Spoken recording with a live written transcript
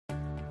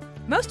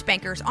Most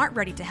bankers aren't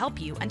ready to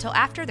help you until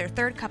after their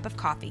third cup of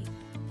coffee.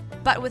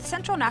 But with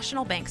Central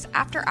National Bank's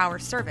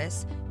after-hours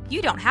service,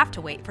 you don't have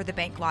to wait for the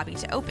bank lobby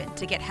to open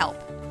to get help.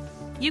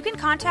 You can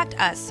contact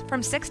us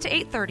from 6 to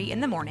 8:30 in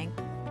the morning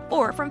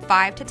or from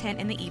 5 to 10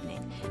 in the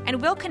evening,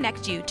 and we'll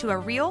connect you to a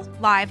real,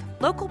 live,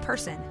 local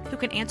person who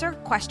can answer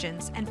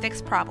questions and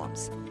fix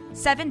problems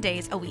 7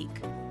 days a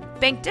week.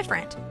 Bank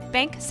different.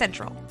 Bank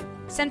Central.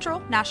 Central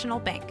National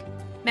Bank.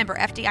 Member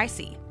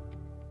FDIC.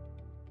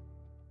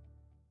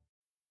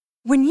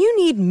 When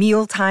you need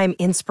mealtime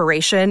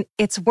inspiration,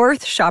 it's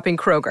worth shopping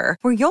Kroger,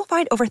 where you'll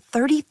find over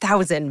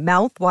 30,000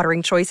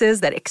 mouth-watering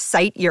choices that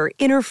excite your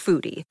inner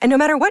foodie. And no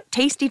matter what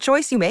tasty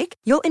choice you make,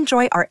 you'll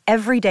enjoy our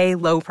everyday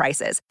low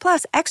prices,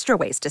 plus extra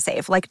ways to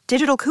save, like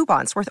digital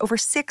coupons worth over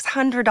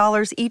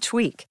 $600 each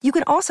week. You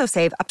can also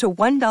save up to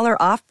 $1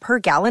 off per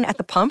gallon at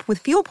the pump with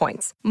fuel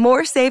points.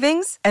 More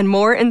savings and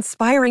more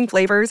inspiring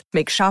flavors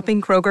make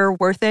shopping Kroger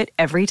worth it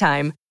every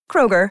time.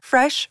 Kroger,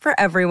 fresh for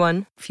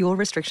everyone. Fuel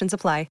restrictions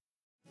apply.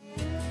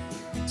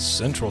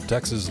 Central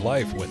Texas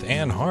Life with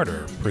Ann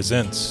Harder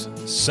presents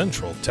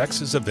Central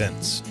Texas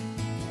Events.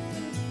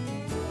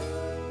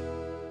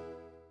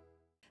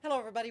 Hello,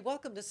 everybody.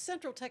 Welcome to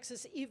Central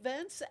Texas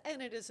Events,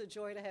 and it is a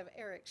joy to have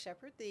Eric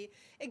Shepard, the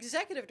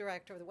Executive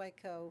Director of the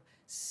Waco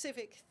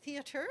Civic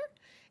Theater.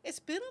 It's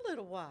been a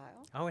little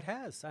while. Oh, it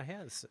has. It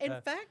has. In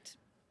fact,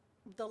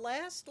 the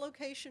last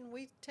location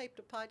we taped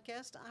a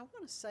podcast, I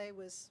want to say,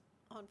 was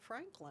on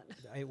Franklin.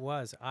 It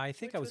was. I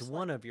think I was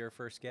one of your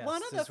first guests.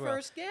 One of the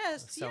first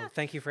guests, So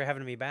thank you for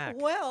having me back.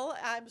 Well,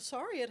 I'm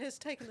sorry it has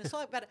taken this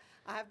long, but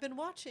I've been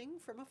watching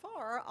from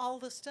afar all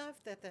the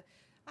stuff that the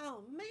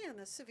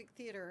Civic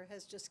Theater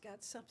has just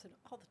got something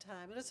all the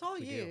time, and it's all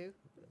you.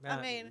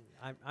 I mean,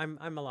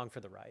 I'm along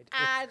for the ride.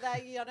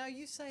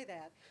 You say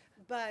that,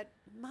 but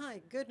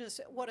my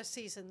goodness, what a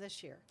season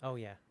this year! Oh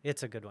yeah,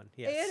 it's a good one.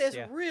 Yes, it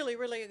is really,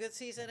 really a good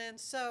season, and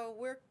so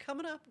we're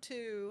coming up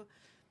to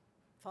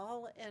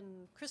fall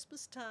and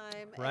Christmas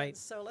time, right? And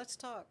so let's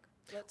talk.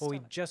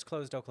 We just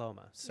closed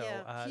Oklahoma, so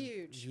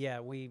huge.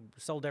 Yeah, we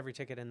sold every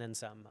ticket and then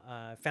some.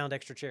 Found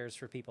extra chairs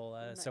for people,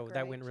 so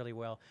that went really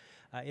well.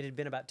 It had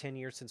been about 10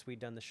 years since we'd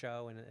done the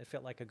show, and it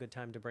felt like a good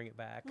time to bring it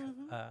back.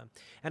 Mm-hmm.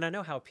 And I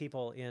know how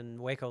people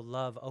in Waco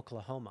love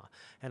Oklahoma,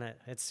 and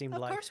it seemed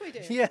like... Of course we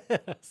do.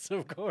 Yes,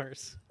 of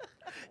course.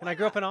 And I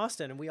grew up in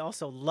Austin, and we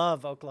also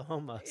love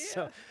Oklahoma,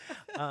 so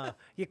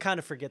you kind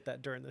of forget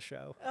that during the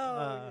show.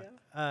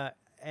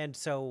 And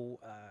so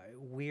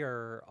we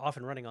are off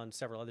and running on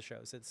several other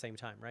shows at the same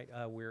time, right?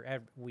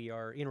 We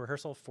are in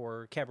rehearsal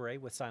for Cabaret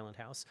with Silent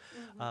House.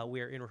 Mm-hmm.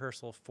 We are in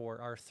rehearsal for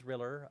our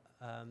thriller,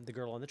 The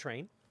Girl on the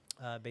Train,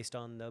 based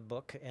on the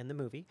book and the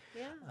movie.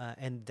 Yeah.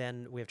 And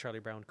then we have Charlie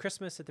Brown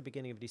Christmas at the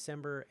beginning of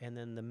December. And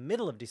then the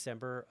middle of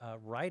December,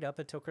 right up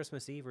until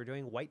Christmas Eve, we're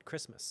doing White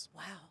Christmas.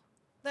 Wow.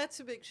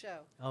 That's a big show.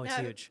 Oh, it's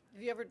huge.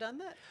 Have you ever done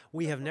that?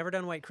 We have never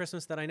done White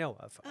Christmas that I know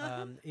of.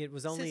 It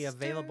was only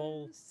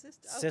available...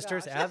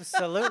 Sisters, gosh.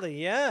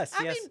 Absolutely, yes.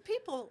 I mean,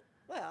 people,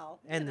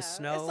 and the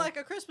snow. It's like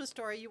a Christmas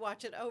story. You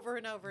watch it over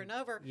and over and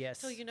over. Yes.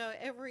 So you know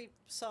every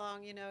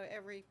song,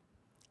 every...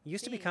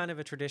 Used to be kind of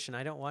a and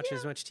I don't watch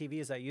as much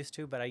TV as I used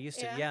to, but I used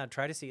to,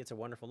 try to see It's a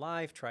Wonderful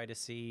Life, try to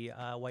see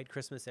White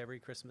Christmas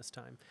every Christmas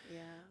time.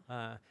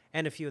 Yeah.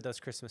 And a few of those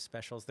Christmas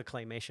specials, the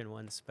claymation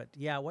ones. But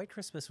yeah, White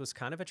Christmas was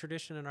kind of a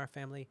tradition in our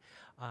family.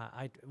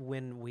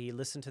 When we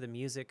listened to the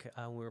music,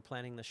 when we were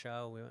planning the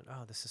show, we went,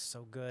 oh, this is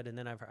so good. And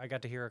then I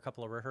got to hear a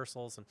couple of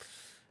rehearsals, and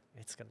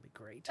it's going to be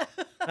great.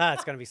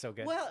 It's going to be so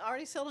good. Well,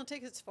 already selling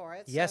tickets for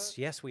it.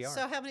 Yes, we are.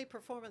 So how many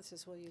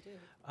performances will you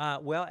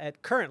do?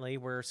 Currently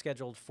we're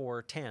scheduled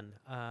for 10.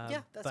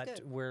 That's but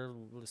good. We're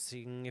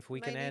seeing if we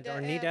can add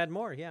need to add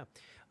more. Yeah.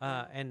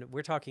 And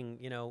we're talking,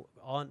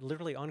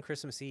 literally on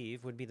Christmas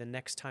Eve would be the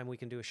next time we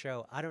can do a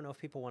show. I don't know if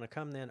people want to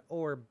come then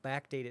or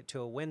backdate it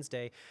to a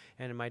Wednesday.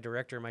 And my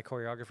director and my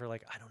choreographer are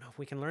like, I don't know if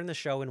we can learn the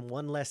show in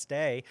one less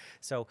day.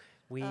 So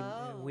we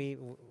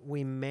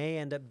may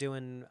end up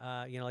doing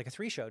like a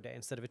 3-show day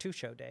instead of a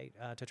 2-show day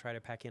to try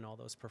to pack in all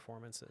those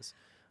performances.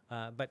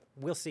 But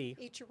we'll see.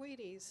 Eat your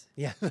Wheaties.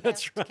 Yeah,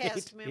 that's right.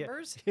 Cast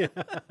members. Yeah.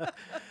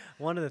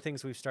 One of the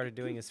things we've started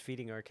doing is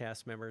feeding our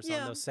cast members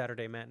on those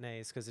Saturday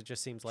matinees because it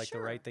just seems like the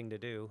right thing to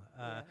do.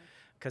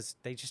 Because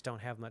they just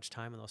don't have much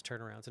time in those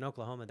turnarounds. In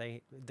Oklahoma,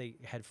 they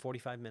had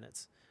 45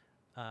 minutes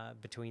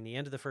between the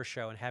end of the first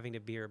show and having to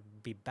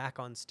be back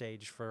on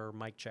stage for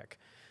mic check.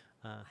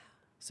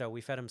 So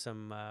we fed them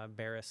some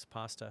Barris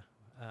pasta.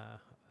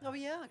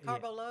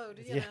 carbo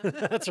load. Yeah,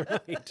 that's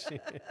right.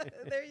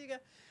 There you go.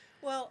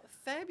 Well,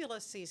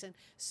 fabulous season.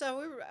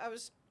 So I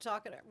was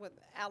talking with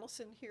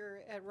Allison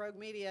here at Rogue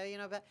Media,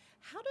 about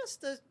how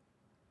does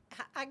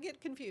I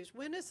get confused.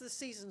 When does the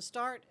season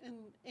start and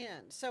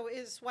end? So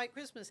is White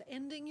Christmas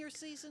ending your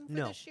season for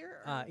this year?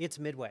 No, it's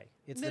midway.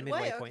 It's the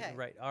midway point.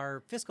 Right.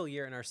 Our fiscal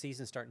year and our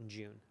season start in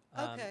June.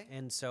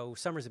 And so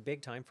summer's a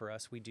big time for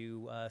us. We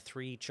do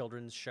 3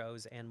 children's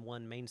shows and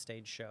 1 main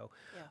stage show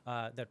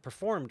that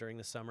perform during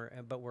the summer,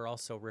 but we're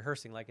also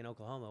rehearsing. Like in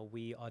Oklahoma,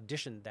 we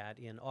auditioned that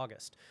in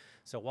August.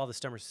 So while the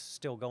summer's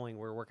still going,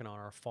 we're working on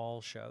our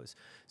fall shows.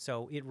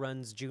 So it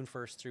runs June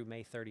 1st through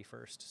May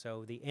 31st.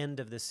 So the end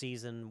of the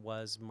season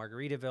was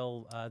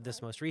Margaritaville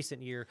this most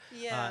recent year.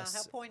 Yeah,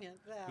 how poignant.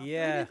 Wow.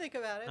 Yeah. When you think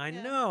about it. I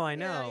yeah. know.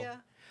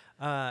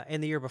 Yeah,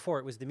 And the year before,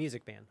 it was the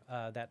Music Band,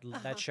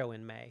 that show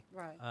in May.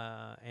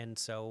 Right. And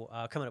so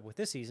coming up with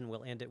this season,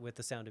 we'll end it with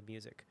The Sound of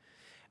Music.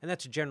 And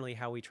that's generally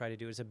how we try to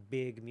do it, is a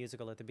big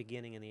musical at the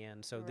beginning and the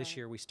end. So this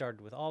year we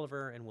started with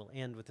Oliver, and we'll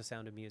end with The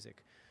Sound of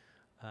Music.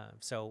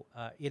 It's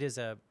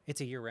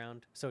a year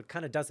round, so it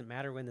kind of doesn't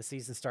matter when the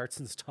season starts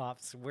and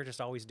stops. We're just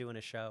always doing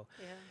a show.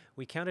 Yeah.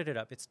 We counted it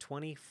up. It's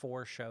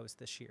 24 shows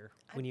this year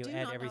when you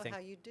add everything. I do not know how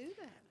you do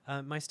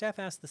that. My staff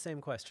asked the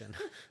same question.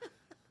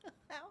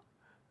 How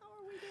are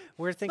we doing?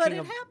 We're thinking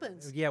But it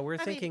happens. Yeah, we're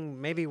thinking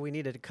maybe we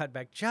needed to cut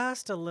back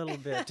just a little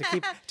bit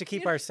to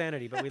keep our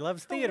sanity, but we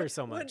love theater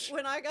so much.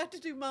 When I got to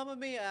do Mamma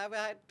Mia,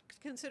 I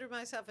considered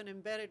myself an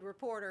embedded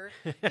reporter.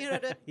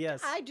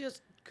 Yes. I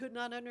just could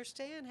not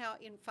understand how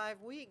in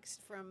 5 weeks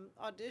from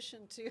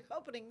audition to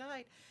opening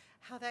night,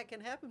 how that can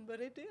happen, but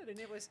it did. And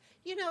it was,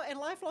 and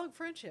lifelong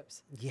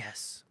friendships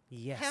Yes.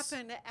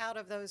 happen out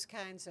of those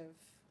kinds of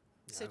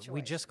situations.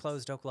 We just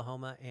closed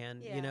Oklahoma,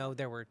 and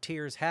there were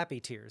happy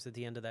tears at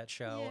the end of that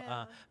show.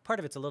 Yeah. Part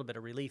of it's a little bit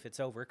of relief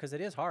it's over, because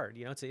it is hard.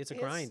 It's a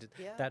grind.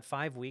 Yeah. That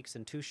 5 weeks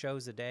and 2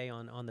 shows a day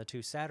on the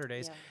 2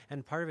 Saturdays, Yeah.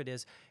 and part of it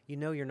is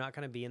you're not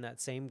going to be in that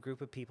same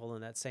group of people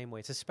in that same way.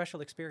 It's a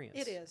special experience.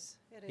 It is.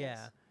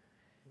 Yeah.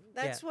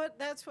 That's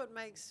what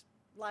makes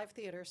live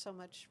theater so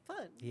much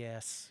fun.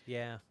 Yes.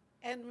 Yeah.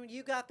 And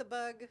you got the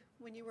bug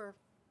when you were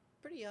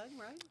pretty young,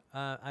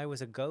 right? I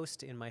was a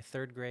ghost in my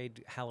 3rd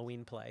grade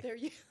Halloween play. There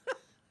you.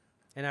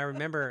 And I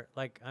remember,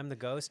 I'm the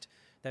ghost.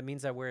 That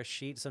means I wear a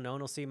sheet so no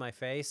one will see my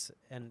face.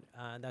 And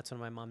that's when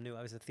my mom knew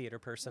I was a theater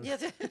person.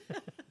 Yes.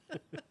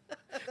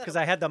 Because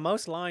I had the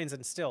most lines,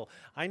 and still,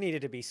 I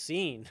needed to be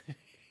seen,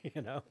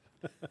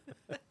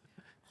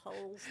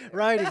 Holes there.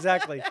 Right,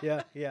 exactly.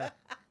 Yeah.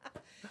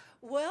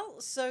 Well,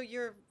 so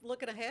you're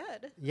looking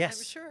ahead. Yes.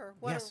 I'm sure.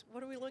 Yes.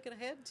 What are we looking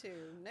ahead to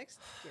next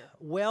year?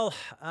 Well,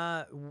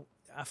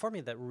 a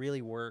formula that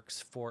really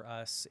works for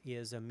us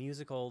is a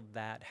musical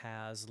that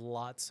has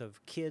lots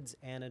of kids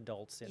and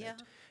adults in Yeah.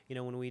 it.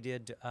 When we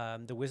did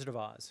The Wizard of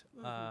Oz,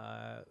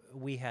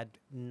 we had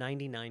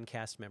 99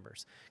 cast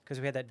members, because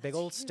we had that big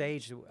old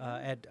stage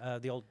at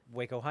the old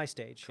Waco High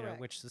stage,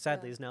 Correct. which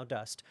sadly is now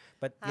dust.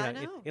 But I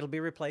know. it'll be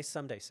replaced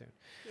someday soon.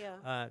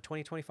 Yeah.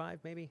 2025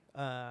 maybe.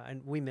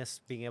 And we miss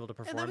being able to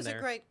perform And that was there.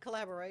 a great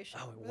collaboration.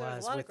 Oh, it There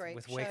was a lot with, of great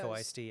with Waco shows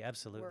Iced Tea,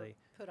 absolutely. were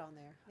put on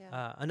there.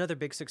 Yeah. Another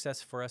big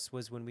success for us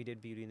was when we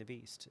did Beauty and the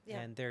Beast. Yeah.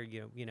 And there,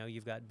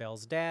 you've got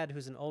Belle's dad,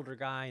 who's an older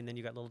guy, and then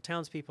you've got little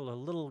townspeople, or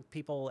little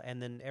people,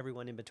 and then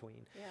everyone in between.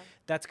 Yeah.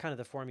 That's kind of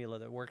the formula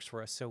that works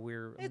for us. So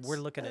we're It's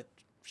looking a at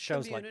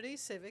shows like Community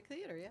civic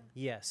theater. Yeah.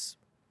 yes.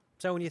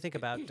 So when you think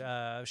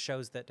about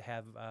shows that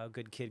have a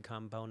good kid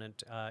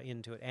component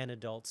into it, and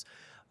adults,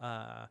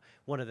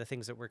 one of the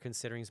things that we're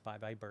considering is Bye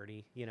Bye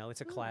Birdie.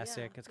 It's a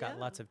classic. yeah, It's got yeah.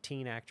 lots of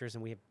teen actors,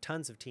 and we have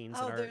tons of teens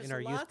There's in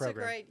our youth lots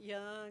program. of great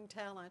young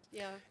talent.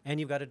 Yeah. And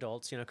you've got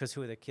adults, because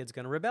who are the kids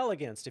going to rebel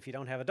against if you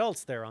don't have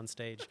adults there on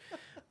stage?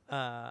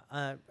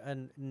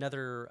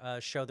 Another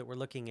show that we're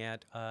looking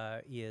at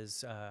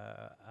is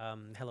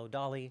Hello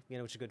Dolly,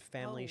 which is a good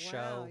family Oh,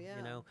 show.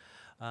 wow,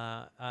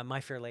 yeah.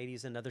 My Fair Lady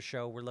is another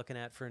show we're looking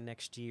at for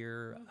next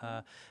year. Mm-hmm.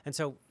 And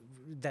so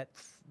that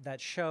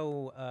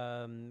show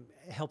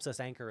helps us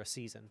anchor a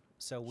season.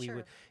 So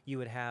Sure. you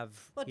would have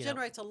Well, it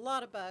generates a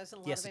lot of buzz and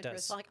a lot Yes, of it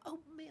interest. does. Like, oh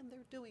man, they're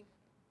doing,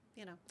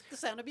 The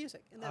Sound of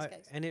Music in this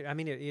case. And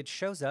it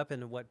shows up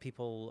in what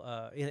people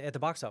at the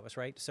box office,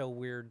 right? So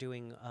we're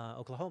doing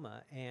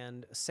Oklahoma,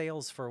 and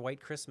sales for White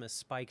Christmas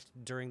spiked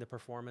during the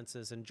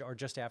performances or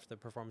just after the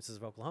performances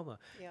of Oklahoma,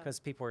 Yeah. because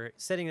people were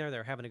sitting there,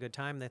 they're having a good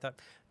time, and they thought,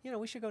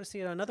 we should go to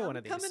see another one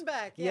of these. Coming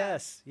back. Yeah.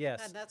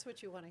 Yes, And that's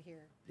what you want to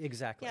hear.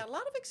 exactly. Yeah, a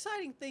lot of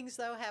exciting things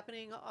though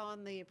happening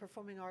on the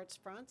performing arts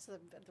fronts. A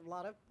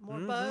lot of more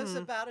buzz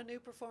about a new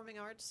performing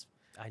arts.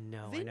 I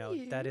know.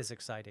 venue. That is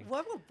exciting.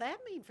 What will that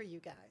mean for you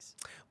guys?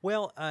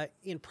 Well,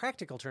 in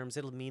practical terms,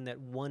 it'll mean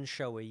that one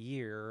show a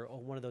year, or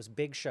one of those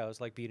big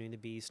shows like Beauty and the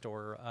Beast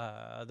or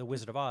The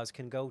Wizard of Oz,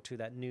 can go to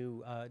that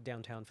new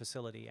downtown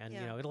facility. And,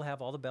 Yeah. it'll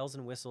have all the bells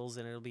and whistles,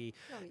 and it'll be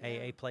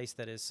a place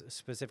that is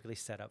specifically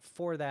set up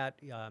for that.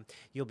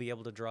 You'll be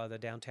able to draw the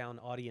downtown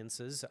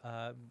audiences,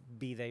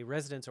 be they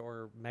residents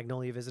or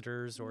Magnolia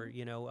visitors or,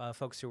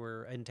 folks who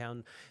are in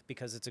town,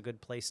 because it's a good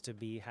place to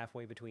be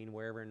halfway between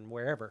wherever and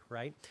wherever,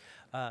 right?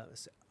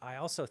 So I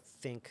also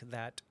think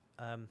that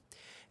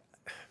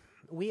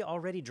we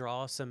already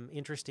draw some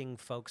interesting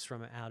folks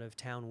from out of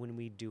town when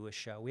we do a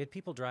show. We had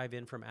people drive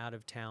in from out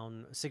of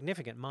town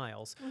significant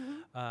miles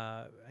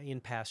in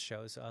past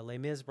shows. Les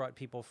Mis brought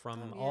people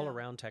from all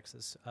around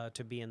Texas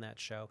to be in that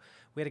show.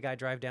 We had a guy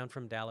drive down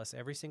from Dallas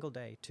every single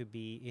day to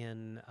be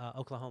in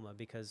Oklahoma,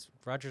 because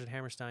Rodgers and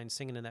Hammerstein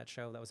singing in that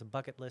show, that was a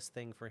bucket list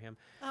thing for him.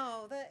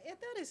 Oh, that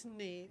is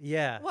neat.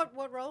 Yeah.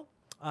 What role?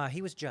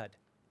 He was Judd.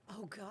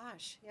 Oh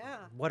gosh, yeah.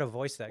 What a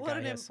voice that What guy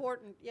an has.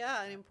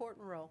 an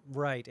important role.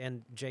 Right.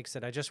 And Jake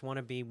said, I just want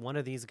to be one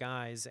of these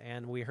guys.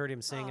 And we heard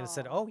him sing and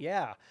said, Oh. oh,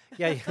 yeah.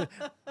 Yeah,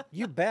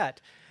 you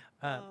bet.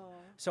 Oh.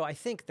 So I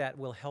think that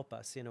will help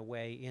us in a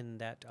way in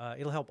that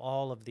it'll help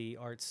all of the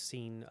arts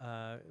scene,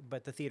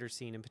 but the theater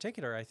scene in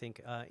particular, I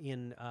think,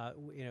 in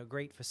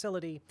great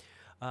facility,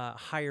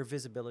 higher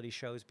visibility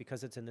shows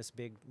because it's in this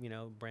big,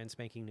 brand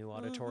spanking new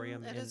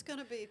auditorium. And it's going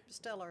to be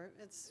stellar.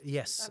 It's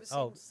Yes. I've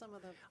seen some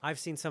of the I've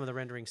seen some of the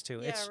renderings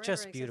too. Yeah, It's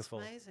just renderings, it's beautiful.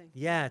 amazing.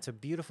 Yeah, it's a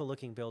beautiful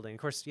looking building. Of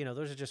course,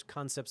 those are just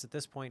concepts at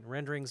this point,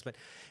 renderings. But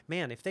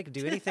man, if they could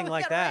do anything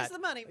like gotta that, raise the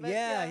money, but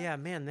yeah,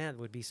 man, that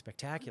would be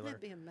spectacular.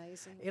 It'd be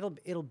amazing.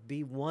 It'll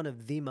be one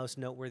of the most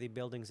noteworthy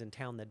buildings in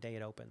town the day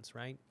it opens,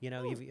 right?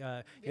 You've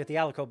got the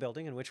Alico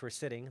building in which we're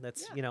sitting.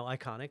 That's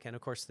iconic, and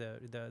of course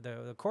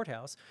the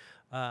courthouse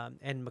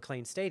and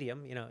McLean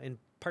Stadium. In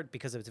part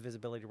because of its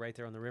visibility right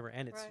there on the river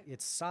and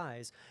its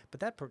size. But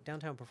that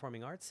downtown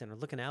performing arts center,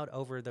 looking out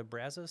over the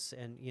Brazos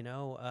and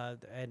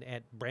and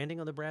at branding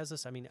on the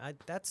Brazos. I mean,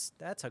 that's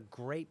a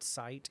great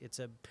site. It's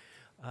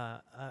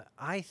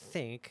I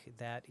think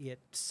that it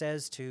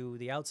says to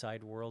the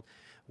outside world,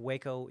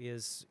 Waco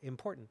is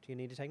important. You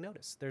need to take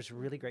notice. There's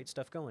really great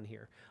stuff going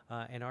here,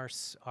 and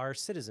our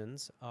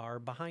citizens are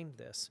behind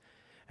this.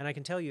 And I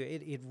can tell you,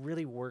 it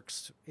really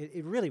works.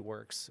 It really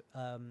works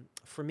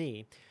for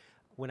me.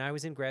 When I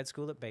was in grad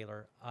school at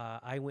Baylor,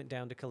 I went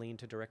down to Killeen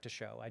to direct a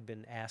show. I'd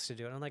been asked to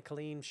do it. I'm like,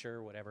 Killeen,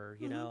 sure, whatever,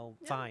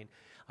 fine.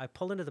 I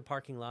pull into the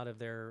parking lot of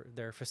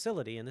their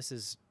facility, and this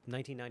is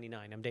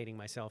 1999. I'm dating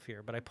myself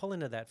here, but I pull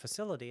into that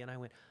facility, and I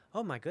went,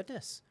 oh my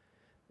goodness.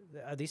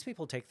 These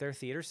people take their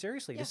theater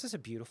seriously. Yeah. This is a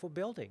beautiful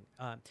building.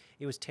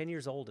 It was 10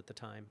 years old at the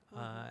time,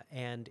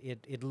 and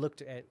it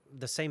looked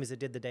the same as it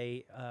did the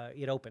day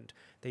it opened.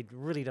 They'd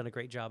really done a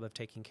great job of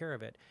taking care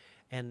of it.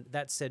 And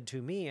that said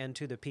to me and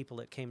to the people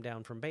that came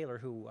down from Baylor,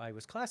 who I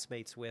was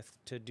classmates with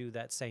to do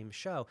that same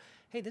show,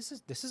 hey, this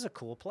is a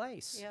cool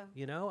place.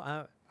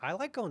 Yeah. I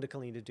like going to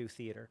Killeen to do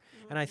theater.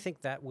 And I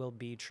think that will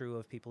be true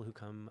of people who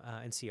come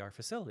and see our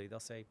facility. They'll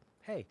say,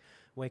 hey,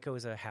 Waco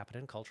is a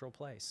happening cultural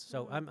place.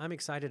 So I'm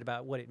excited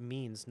about what it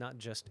means, not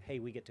just, hey,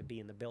 we get to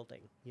be in the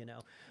building,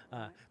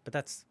 but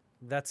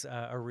that's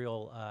a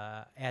real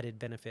added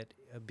benefit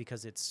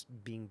because it's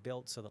being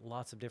built so that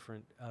lots of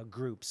different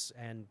groups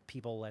and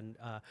people and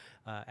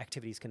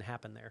activities can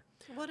happen there.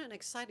 What an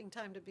exciting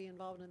time to be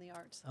involved in the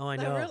arts. Oh, I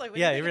know.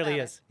 It really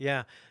is.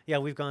 Yeah.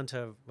 We've gone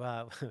to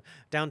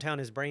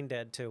downtown is brain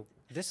dead to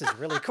this is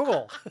really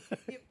cool.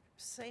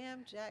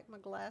 Sam Jack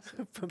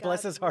McGlasson,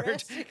 bless his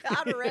heart,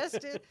 got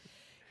arrested.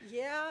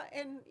 Yeah,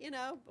 and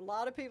a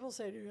lot of people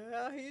say,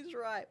 yeah, he's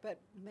right,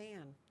 but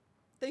man,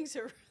 things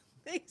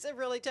have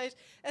really changed.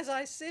 As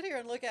I sit here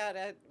and look out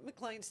at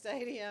McLean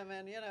Stadium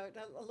and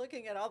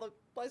looking at all the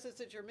places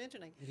that you're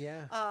mentioning,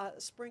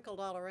 sprinkled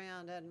all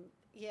around, and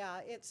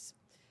it's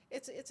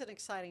an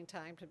exciting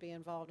time to be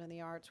involved in the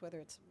arts, whether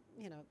it's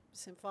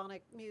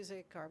symphonic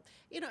music or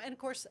and of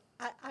course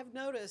I've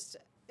noticed.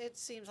 It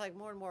seems like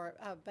more and more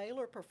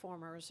Baylor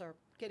performers are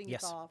getting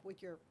involved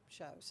with your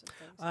shows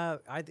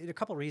and things. A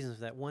couple of reasons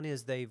for that. One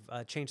is they've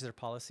changed their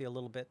policy a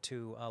little bit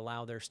to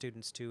allow their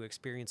students to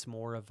experience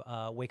more of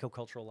Waco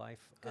cultural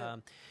life.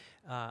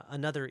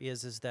 Another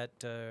is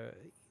that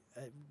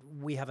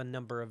we have a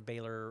number of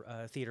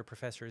Baylor theater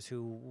professors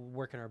who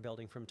work in our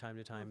building from time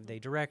to time. They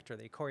direct or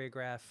they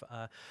choreograph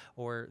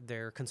or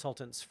they're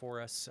consultants for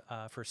us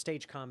for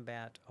stage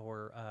combat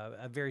or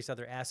various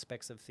other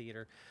aspects of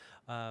theater.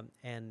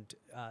 And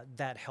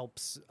that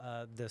helps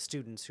the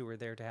students who are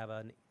there to have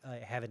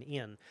an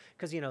in.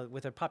 Because,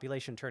 with a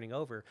population turning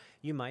over,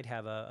 you might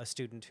have a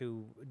student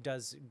who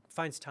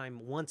finds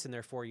time once in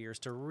their 4 years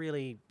to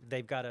really,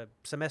 they've got a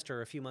semester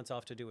or a few months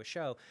off to do a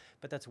show,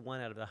 but that's one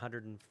out of the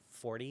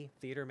 140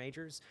 theater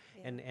majors.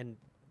 Yeah. And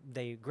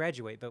they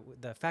graduate, but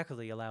the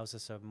faculty allows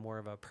us more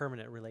of a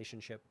permanent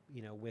relationship,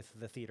 with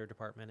the theater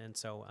department, and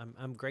so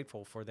I'm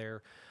grateful for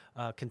their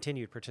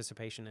continued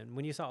participation. And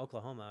when you saw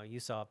Oklahoma, you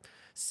saw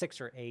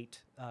 6 or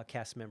 8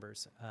 cast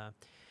members,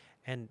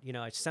 and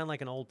I sound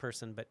like an old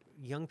person, but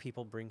young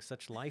people bring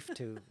such life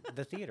to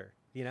the theater.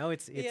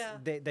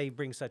 They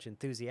bring such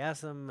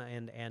enthusiasm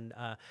and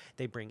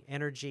they bring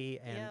energy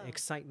and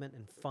excitement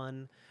and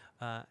fun.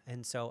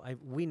 And so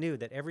we knew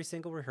that every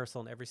single rehearsal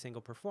and every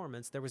single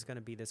performance, there was going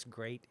to be this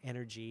great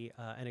energy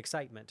and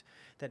excitement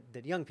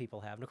that young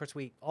people have. And of course,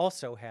 we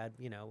also had,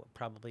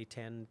 probably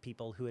 10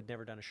 people who had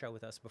never done a show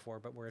with us before,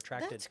 but were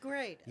attracted. That's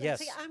great. Yes.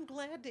 See, I'm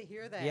glad to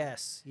hear that.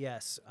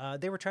 Yes.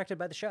 They were attracted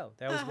by the show.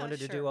 They always wanted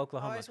to do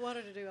Oklahoma. Always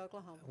wanted to do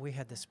Oklahoma. We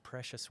had this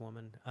precious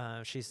woman.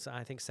 She's,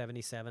 I think,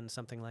 77,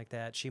 something like that.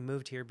 that she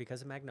moved here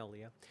because of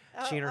Magnolia.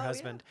 Oh, She and her oh,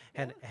 husband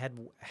yeah,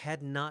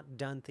 had not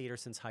done theater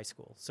since high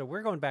school. So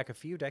we're going back a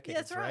few decades,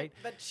 That's right.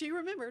 But she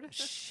remembered.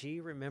 She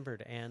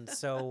remembered, and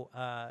so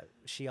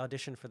she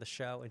auditioned for the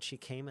show, and she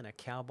came in a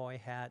cowboy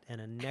hat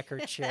and a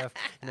neckerchief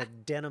and a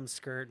denim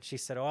skirt. She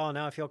said, "Oh,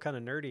 now I feel kind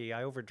of nerdy.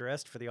 I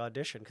overdressed for the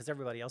audition because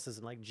everybody else is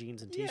in like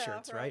jeans and Yeah,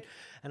 t-shirts, right?" right.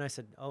 And I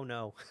said, "Oh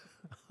no,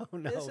 oh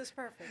no, This is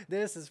perfect.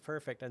 This is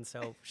perfect." And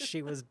so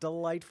she was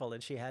delightful,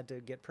 and she had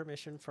to get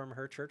permission from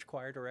her church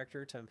choir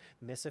director to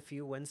miss a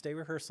few Wednesday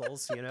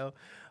rehearsals,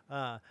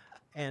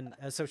 and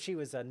so she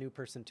was a new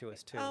person to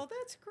us too. Oh,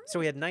 that's great. So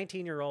we had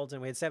 19-year-olds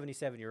and we had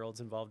 77-year-olds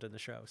involved in the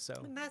show. So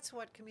And that's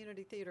what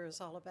community theater is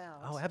all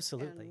about. Oh,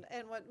 absolutely.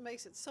 And what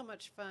makes it so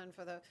much fun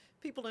for the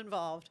people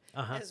involved,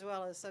 as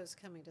well as those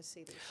coming to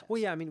see these shows.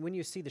 well, yeah, I mean, when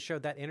you see the show,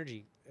 that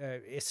energy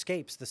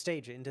escapes the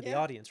stage into the Yeah.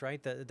 audience,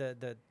 right?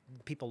 The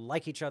people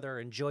like each other,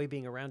 enjoy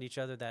being around each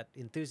other. That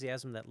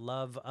enthusiasm, that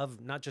love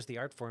of not just the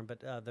art form,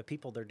 but the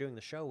people they're doing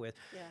the show with.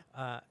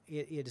 Yeah.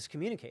 It is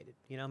communicated.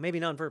 Maybe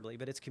non-verbally,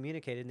 but it's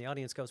communicated, and the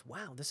audience goes,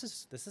 "Wow, this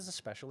is a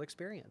special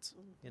experience."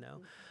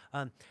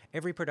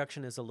 Every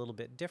production is a little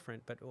bit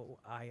different, but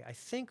I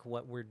think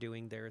what we're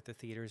doing there at the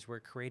theater is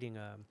we're creating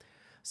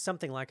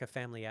something like a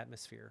family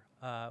atmosphere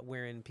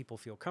wherein people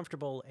feel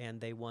comfortable and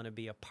they want to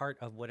be a part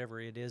of whatever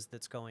it is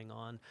that's going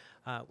on.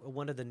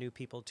 One of the new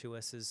people to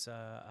us is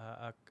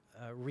a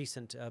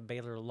recent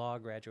Baylor Law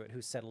graduate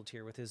who settled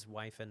here with his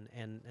wife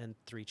and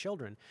 3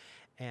 children.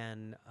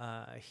 And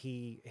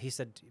he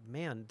said,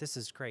 "Man, this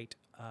is great.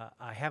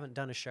 I haven't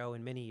done a show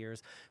in many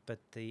years, but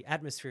the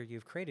atmosphere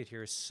you've created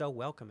here is so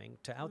welcoming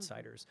to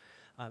outsiders."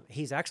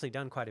 He's actually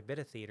done quite a bit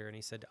of theater, and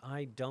he said,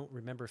 "I don't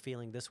remember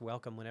feeling this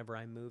welcome whenever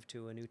I moved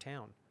to a new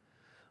town."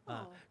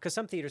 Because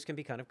some theaters can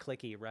be kind of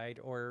cliquey, right?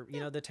 Or,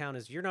 the town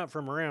is, "You're not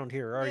from around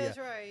here, are you?" That's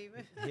right.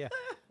 Yeah.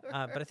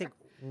 But I think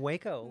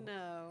Waco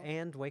No.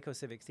 and Waco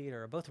Civic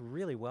Theater are both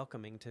really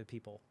welcoming to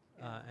people.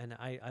 And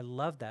I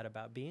love that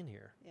about being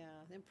here. Yeah,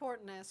 the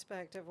important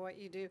aspect of what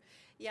you do.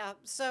 Yeah,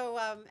 so,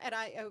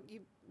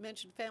 you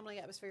mentioned family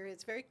atmosphere.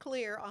 It's very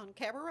clear on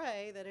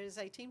Cabaret that it is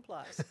 18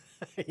 plus.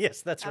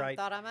 Yes, that's I right.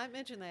 thought I might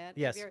mention that.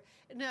 Yes.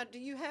 Now, do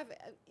you have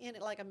in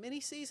it like a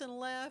mini season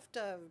left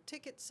of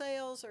ticket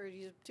sales, or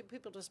do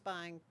people just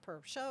buying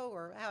per show,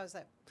 or how is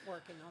that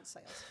working on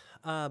sales?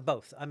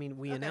 Both. I mean,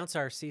 we Okay. announce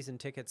our season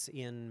tickets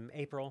in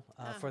April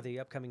for the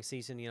upcoming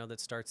season, that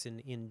starts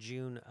in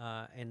June.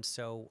 And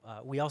so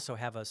we also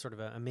have a sort of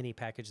a mini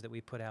package that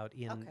we put out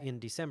in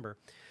December.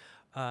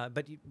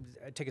 But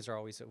tickets are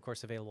always, of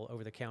course, available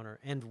over the counter.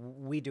 And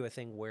we do a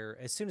thing where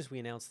as soon as we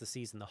announce the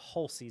season, the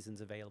whole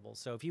season's available.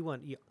 So if you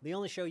want, the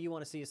only show you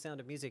want to see is Sound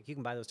of Music, you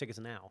can buy those tickets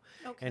now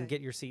and get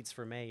your seats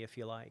for May if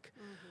you like.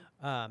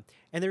 And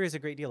there is a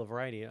great deal of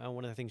variety.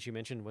 One of the things you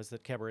mentioned was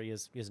that Cabaret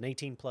is an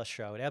 18-plus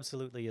show. It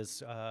absolutely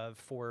is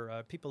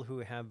for people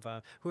who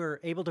are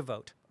able to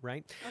vote,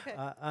 right?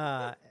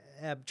 Okay.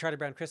 Charlie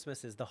Brown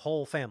Christmas is the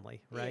whole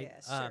family, right?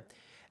 Yes, sure.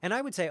 And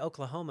I would say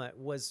Oklahoma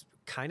was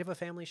kind of a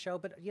family show,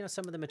 but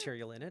some of the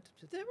material in it.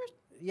 There were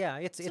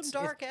Yeah, some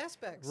dark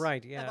aspects.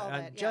 right. Of Yeah, all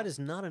that, Judd is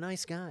not a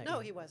nice guy. No,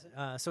 he wasn't.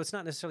 So it's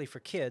not necessarily for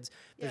kids.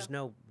 There's Yeah.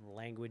 no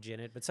language in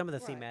it, but some of the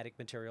Right. thematic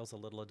material's a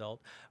little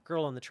adult.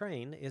 Girl on the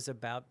Train is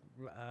about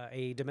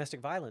a domestic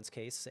violence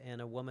case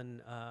and a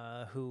woman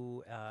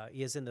who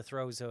is in the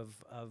throes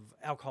of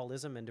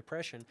alcoholism and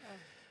depression.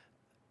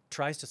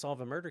 Tries to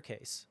solve a murder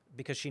case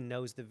because she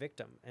knows the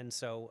victim. And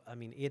so, I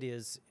mean, it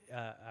is,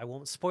 I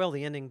won't spoil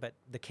the ending, but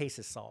the case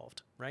is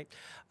solved, right?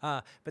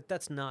 But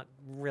that's not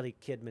really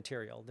kid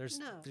material. There's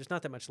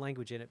not that much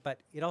language in it, but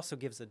it also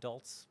gives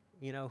adults,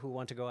 who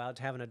want to go out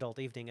to have an adult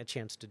evening a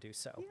chance to do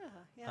so.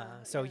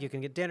 So you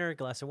can get dinner, a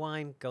glass of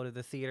wine, go to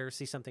the theater,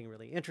 see something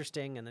really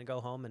interesting, and then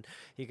go home and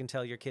you can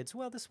tell your kids,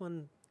 well, this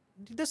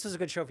is a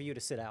good show for you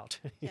to sit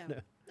out. Yeah.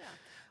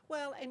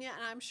 Well, and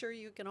I'm sure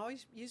you can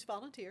always use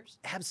volunteers.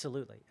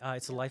 Absolutely.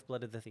 It's the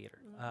lifeblood of the theater.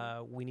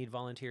 We need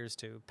volunteers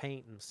to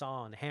paint and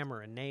saw and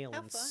hammer and nail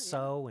Have and fun,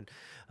 sew and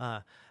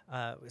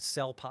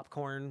sell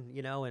popcorn,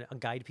 and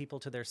guide people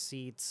to their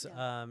seats,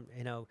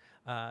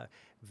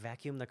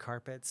 vacuum the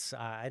carpets.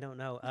 I don't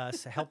know.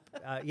 Help,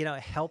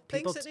 help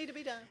people. Things that need to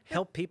be done.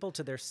 Help people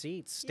to their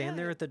seats. Stand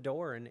there Yeah. at the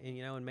door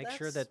and make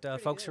sure That's that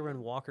pretty folks good, who are in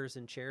yeah. walkers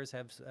and chairs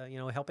have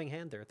a helping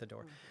hand there at the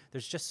door.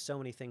 There's just so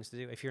many things to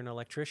do. If you're an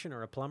electrician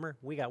or a plumber,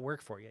 we got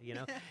work for you.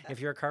 If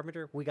you're a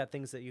carpenter, we got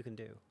things that you can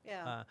do.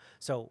 Yeah.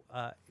 So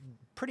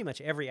pretty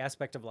much every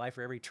aspect of life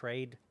or every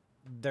trade,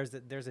 there's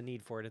a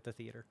need for it at the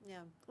theater. Yeah.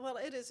 Well,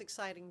 it is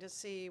exciting to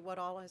see what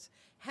all has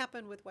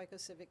happened with Waco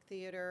Civic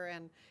Theater,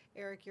 and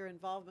Eric, your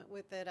involvement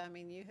with it. I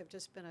mean, you have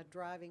just been a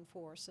driving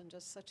force and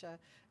just such a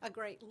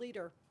great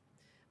leader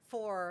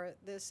for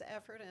this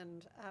effort,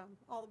 and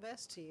all the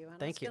best to you. And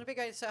Thank it's you. going to be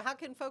great. So how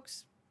can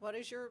folks What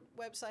is your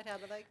website? How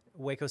do they?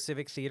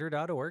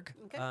 WacoCivicTheater.org.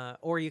 Okay.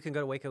 Or you can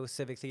go to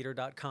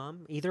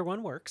WacoCivicTheater.com. Either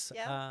one works.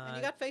 Yeah. And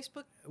you got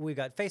Facebook? We've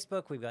got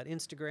Facebook. We've got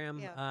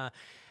Instagram. Yeah.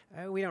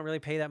 We don't really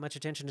pay that much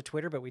attention to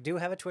Twitter, but we do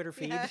have a Twitter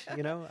feed,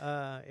 you know.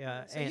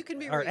 So you can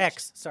be or reached.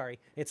 X, sorry.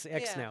 It's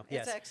X now. It's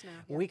Yes. X now.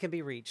 Yeah. We can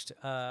be reached.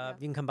 You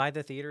can come by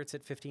the theater. It's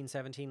at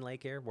 1517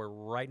 Lake Air. We're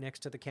right next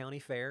to the county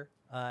fair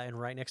and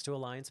right next to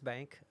Alliance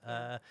Bank.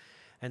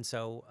 And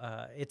so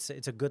it's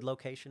a good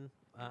location,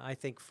 I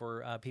think,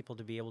 for people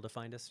to be able to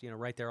find us, you know,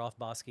 right there off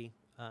Bosque,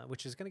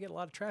 which is going to get a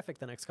lot of traffic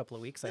the next couple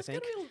of weeks, I think.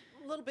 It's going to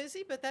be a little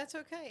busy, but that's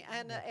okay.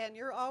 And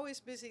you're always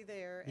busy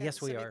there at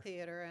Yes, we Civic are.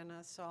 Theater. And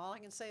so all I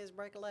can say is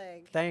break a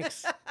leg.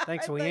 Thanks.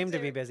 Thanks. All We right, aim thanks,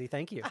 to be Eric. busy.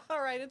 Thank you. All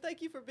right, and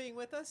thank you for being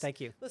with us.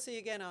 Thank you. We'll see you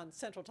again on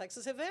Central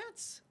Texas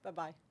Events.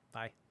 Bye-bye.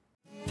 Bye.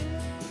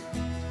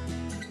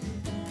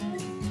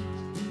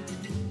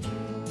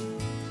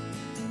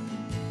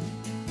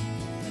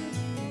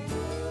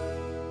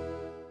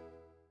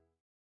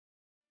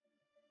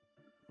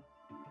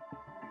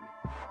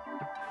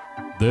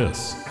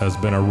 This has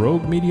been a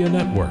Rogue Media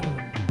Network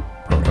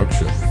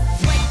production.